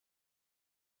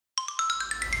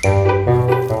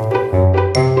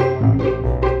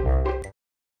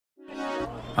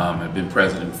I've been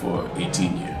president for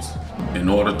 18 years. In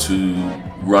order to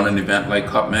run an event like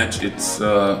Cup Match, it's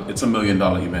a $1 million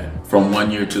event. From one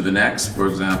year to the next, for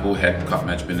example, had Cup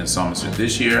Match been in Somerset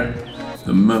this year,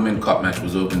 the moment Cup Match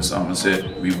was open in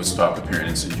Somerset, we would start preparing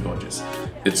in St. George's.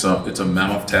 It's a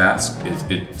mammoth task.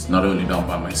 It's not only done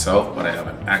by myself, but I have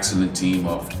an excellent team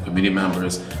of committee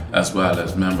members as well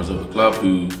as members of the club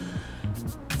who,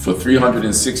 for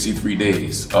 363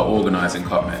 days, are organizing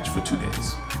Cup Match for 2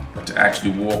 days. But to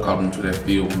actually walk out into that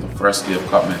field on the first day of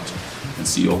Cup Match and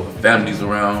see all the families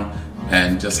around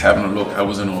and just having a look, I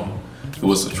was in awe. It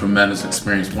was a tremendous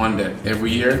experience, one that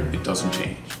every year it doesn't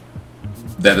change.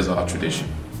 That is our tradition.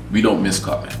 We don't miss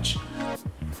Cup Match.